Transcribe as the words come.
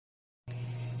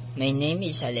My name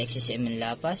is Alexis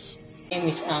Emenlapas. My name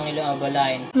is Angelo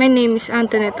Abalain. My name is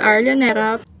Antoinette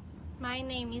Arlionera. My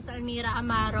name is Almira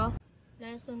Amaro.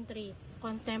 Lesson 3.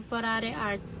 Contemporary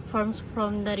Art Forms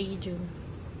from the Region.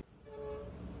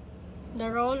 The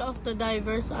role of the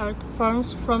diverse art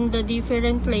forms from the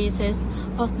different places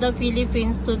of the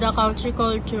Philippines to the country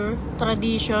culture,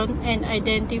 tradition, and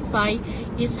identify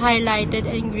is highlighted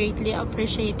and greatly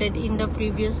appreciated in the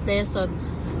previous lesson,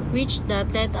 which that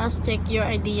let us take your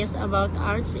ideas about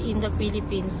arts in the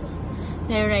Philippines.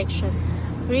 Direction.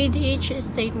 Read each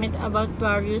statement about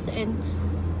various and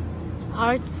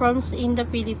art forms in the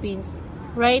Philippines.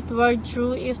 Write word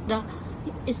true if the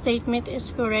statement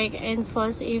is correct and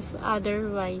false if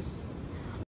otherwise.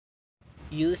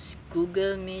 Use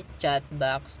Google Meet chat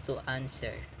box to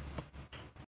answer.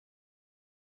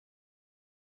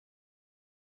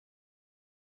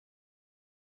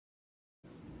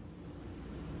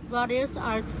 Various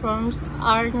art forms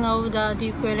are now the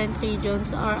different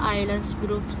regions or islands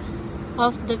groups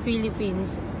of the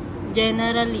Philippines,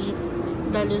 generally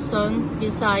the Luzon,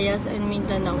 Visayas, and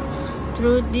Mindanao.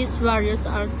 Through these various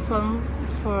art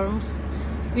forms,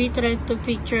 we try to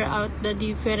picture out the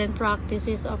different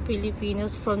practices of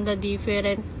Filipinos from the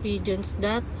different regions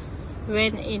that,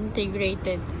 when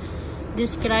integrated,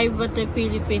 describe what the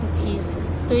Philippines is.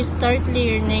 To start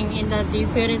learning in the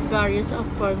different various of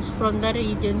forms from the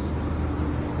regions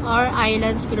or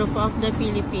islands group of the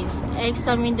Philippines,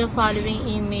 examine the following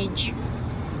image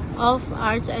of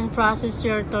arts and process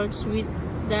your thoughts with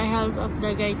the help of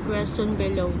the guide question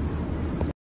below.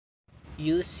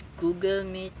 Use Google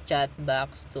Meet chat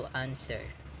box to answer.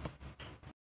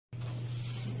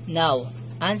 Now,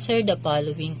 answer the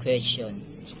following question.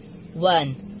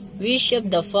 1. Which of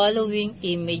the following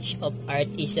image of art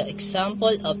is an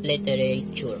example of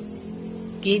literature?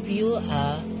 Give you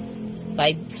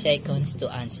 5 seconds to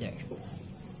answer.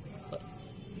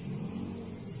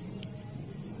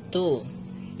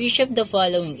 2. Which of the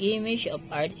following image of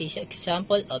art is an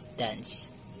example of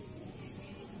dance?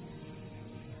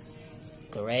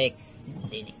 Correct.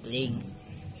 Dinikling.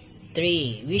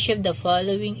 3. Which of the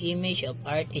following image of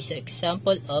art is an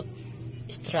example of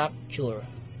structure?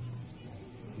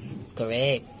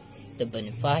 Correct. The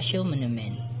Bonifacio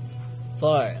Monument.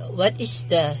 4. What is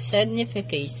the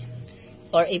significance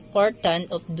or importance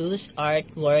of those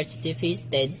artworks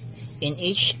depicted in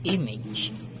each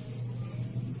image?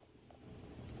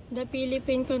 The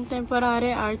Philippine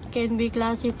contemporary art can be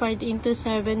classified into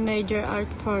 7 major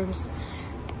art forms.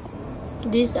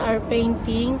 These are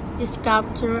painting,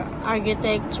 sculpture,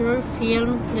 architecture,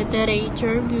 film,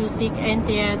 literature, music, and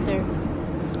theater,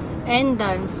 and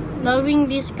dance. Knowing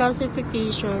these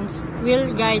classifications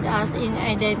will guide us in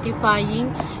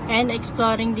identifying and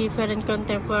exploring different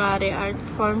contemporary art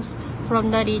forms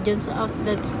from the regions of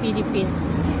the Philippines.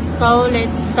 So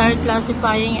let's start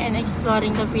classifying and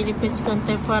exploring the Philippines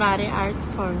contemporary art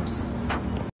forms.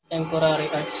 Contemporary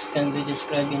arts can be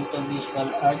described into visual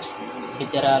arts,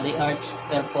 literary arts,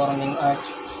 performing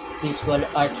arts. Visual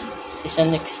arts is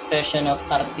an expression of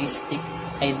artistic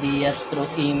ideas through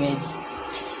image,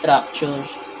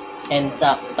 structures, and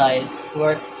tactile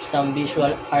work. Some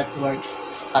visual artworks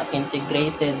are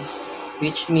integrated,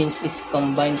 which means it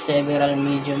combines several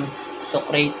mediums to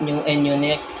create new and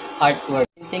unique artwork.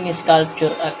 Painting,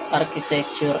 sculpture,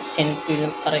 architecture, and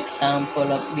film are examples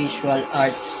of visual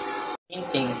arts.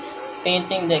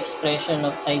 Painting the expression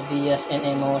of ideas and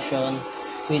emotion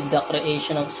with the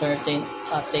creation of certain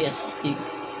artistic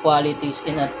qualities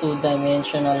in a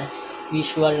two-dimensional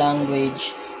visual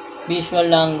language. Visual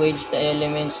language, the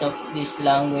elements of this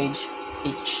language,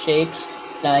 its shapes,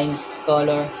 lines,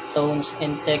 color, tones,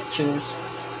 and textures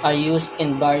are used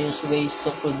in various ways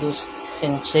to produce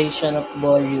sensation of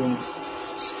volume,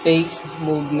 space,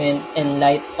 movement, and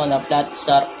light on a flat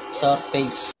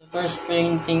surface. The first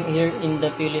painting here in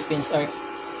the Philippines are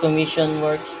commission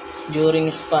works during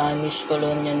Spanish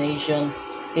colonization.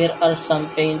 Here are some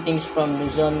paintings from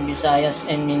Luzon, Visayas,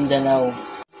 and Mindanao.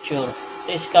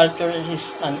 The sculpture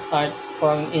is an art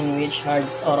form in which hard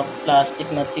or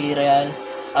plastic material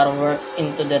are worked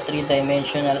into the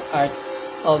three-dimensional art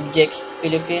objects.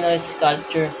 Filipino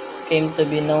sculpture came to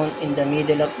be known in the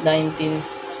middle of 19th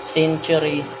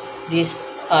century. These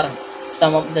are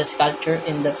some of the sculpture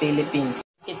in the Philippines.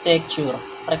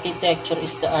 Architecture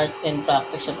is the art and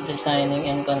practice of designing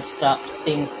and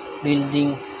constructing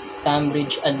building.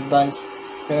 Cambridge Advanced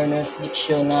Learner's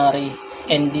Dictionary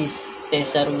and this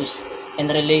thesaurus. In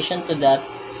relation to that,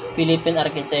 Philippine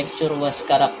architecture was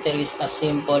characterized as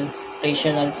simple,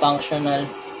 rational, functional.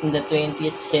 In the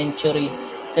 20th century,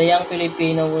 the young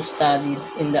Filipino who studied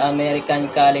in the American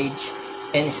college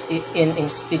and in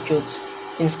institutes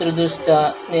introduced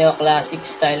the neoclassic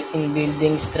style in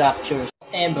building structures.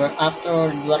 However, after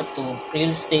World War II,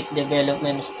 real estate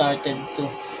development started to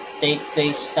take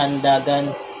place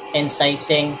Sandagan and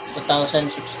Saiseng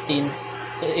 2016.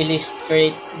 To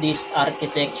illustrate this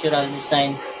architectural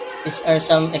design, these are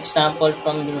some examples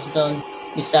from Luzon,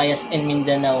 Visayas, and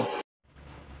Mindanao.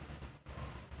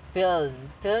 Film.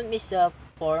 Film is a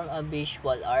form of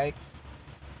visual arts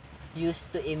used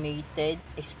to imitate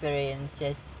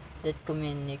experiences that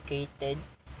communicated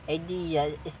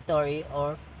ideas, story,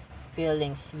 or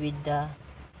feelings with the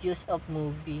use of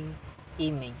moving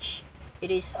image. It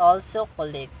is also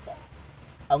called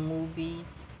a movie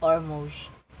or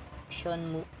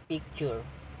motion picture.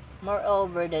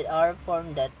 Moreover, the art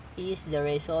form that is the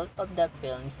result of the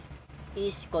films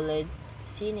is called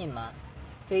cinema.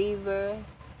 Favor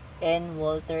and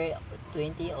Walter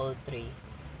 2003.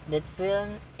 The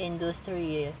film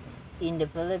industry in the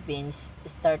Philippines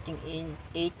starting in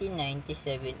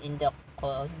 1897 in the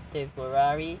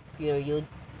contemporary period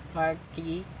marked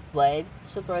by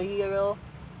superhero,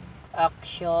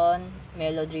 action,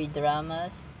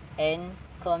 melodramas, and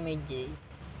comedies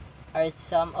are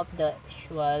some of the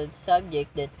usual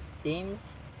subjects that themes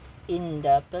in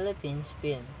the Philippines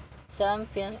film. Some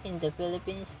films in the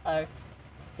Philippines are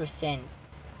present.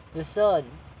 Luzon,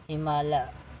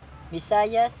 Himala.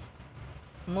 Visayas,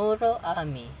 Muro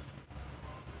Ami.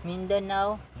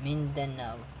 Mindanao,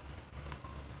 Mindanao.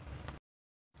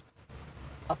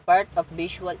 A part of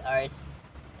visual arts,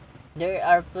 there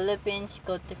are Philippines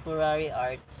contemporary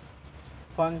arts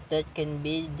forms that can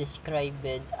be described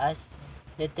as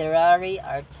literary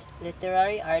arts.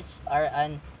 Literary arts are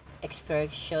an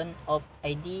expression of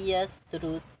ideas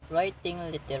through writing.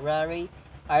 Literary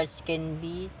arts can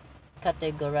be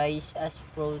categorized as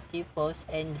prose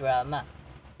and drama.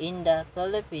 In the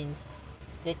Philippines,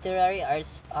 literary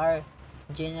arts are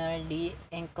generally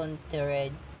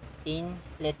encountered in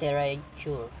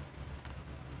literature.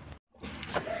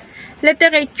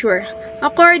 Literature,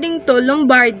 according to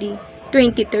Lombardi,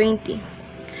 2020.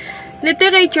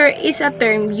 Literature is a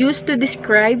term used to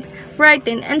describe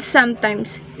written and sometimes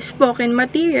spoken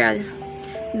material,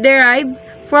 derived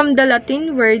from the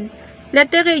Latin word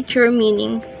literature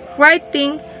meaning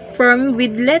writing formed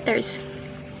with letters.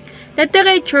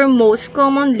 Literature most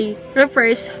commonly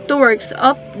refers to works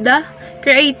of the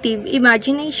creative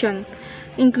imagination,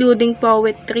 including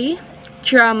poetry,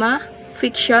 drama,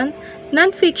 fiction,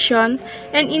 non-fiction,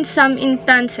 and in some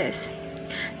instances,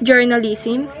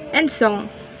 journalism and song.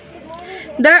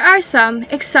 There are some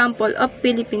examples of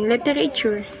Philippine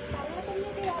literature.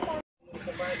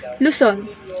 Luzon.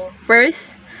 First,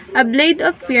 A Blade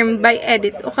of Firm by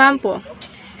Edith Ocampo.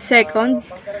 Second,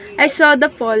 I Saw the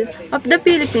Fall of the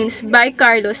Philippines by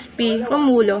Carlos P.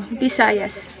 Romulo,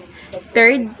 Visayas.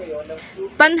 Third,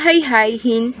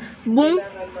 Panhayhayhin Bung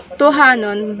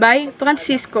Tuhanon by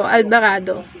Francisco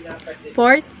Alvarado.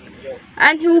 Fourth,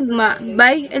 Anhugma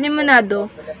by Eliminado,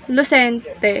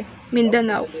 Lucente,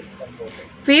 Mindanao.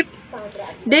 Fifth,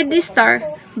 Dead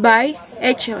Star by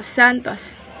Echo Santos.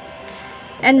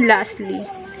 And lastly,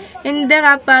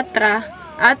 Inderapatra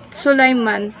at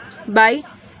Sulaiman by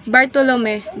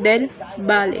Bartolome del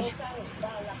Valle.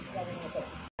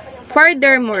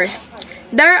 Furthermore,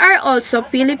 there are also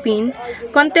Philippine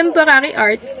contemporary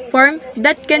art forms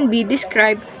that can be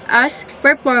described as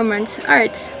performance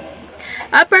arts.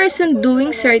 A person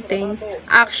doing certain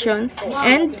action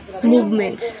and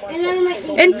movements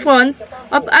in front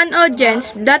of an audience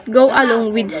that go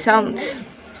along with sounds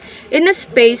in a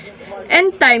space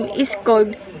and time is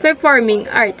called performing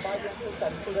arts.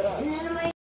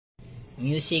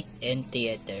 Music and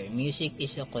theater. Music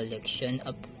is a collection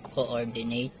of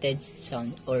coordinated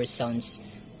sound or sounds.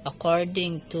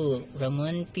 According to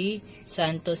Ramon P.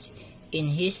 Santos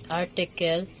in his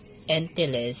article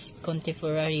Entiles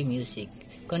Contemporary Music.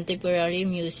 Contemporary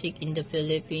music in the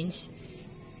Philippines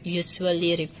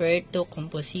usually refer to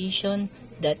composition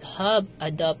that have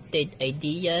adopted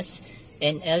ideas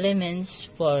and elements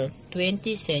for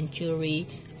 20th century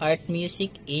art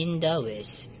music in the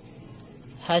West,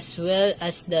 as well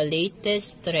as the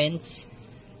latest trends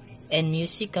and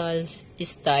musical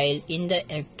style in the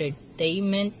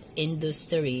entertainment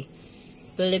industry.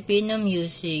 Filipino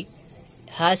music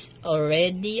has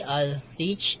already a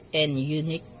rich and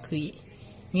unique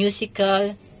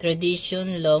musical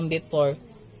tradition long before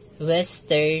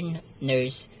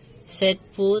Westerners set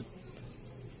foot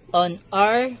on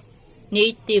our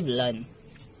native land.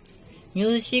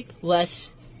 Music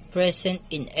was present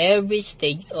in every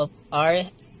stage of our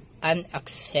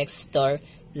ancestor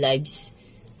lives,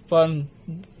 from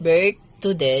birth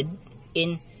to death,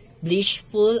 in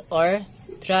blissful or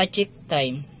tragic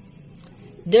time.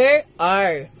 There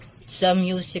are some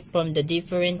music from the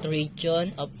different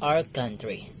region of our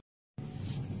country.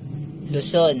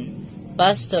 Luzon,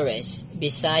 Pastores,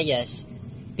 Visayas,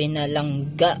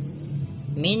 Pinalangga,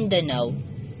 Mindanao,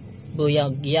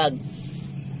 Buyagyag.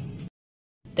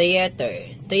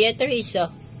 Theater is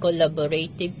a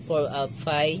collaborative form of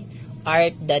fine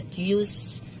art that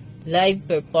uses live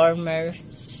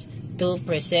performers to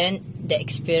present the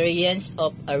experience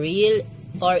of a real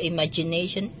or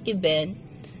imagination event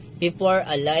before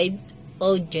a live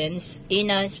audience in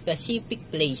a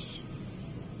specific place.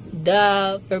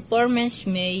 The performance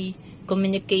may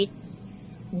communicate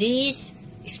this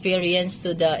experience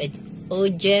to the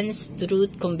audience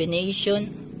through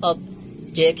combination of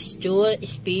gesture,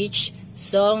 speech,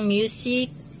 song,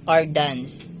 music, or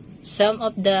dance. Some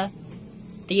of the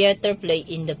theater play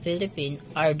in the Philippines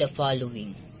are the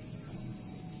following.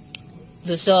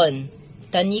 Luzon,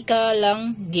 Tanika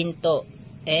Lang Ginto,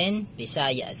 and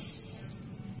Visayas.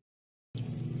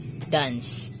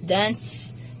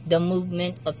 Dance, the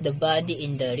movement of the body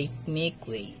in the rhythmic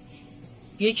way,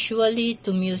 usually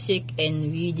to music and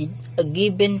within a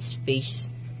given space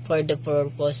for the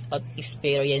purpose of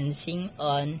experiencing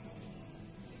on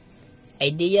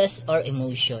ideas or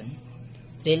emotion,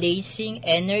 releasing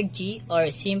energy,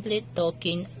 or simply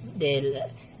taking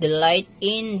delight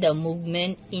in the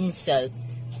movement itself.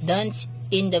 Dance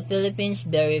in the Philippines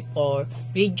vary from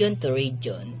region to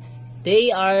region.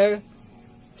 They are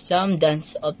some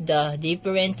dance of the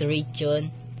different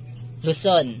region: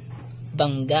 Luzon,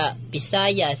 Banga,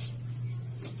 Visayas,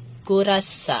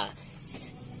 Curacao,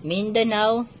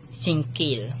 Mindanao,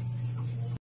 Singkil.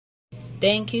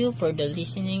 Thank you for the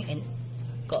listening and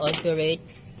cooperate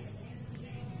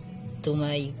to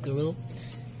my group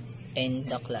and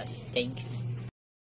the class. Thank you.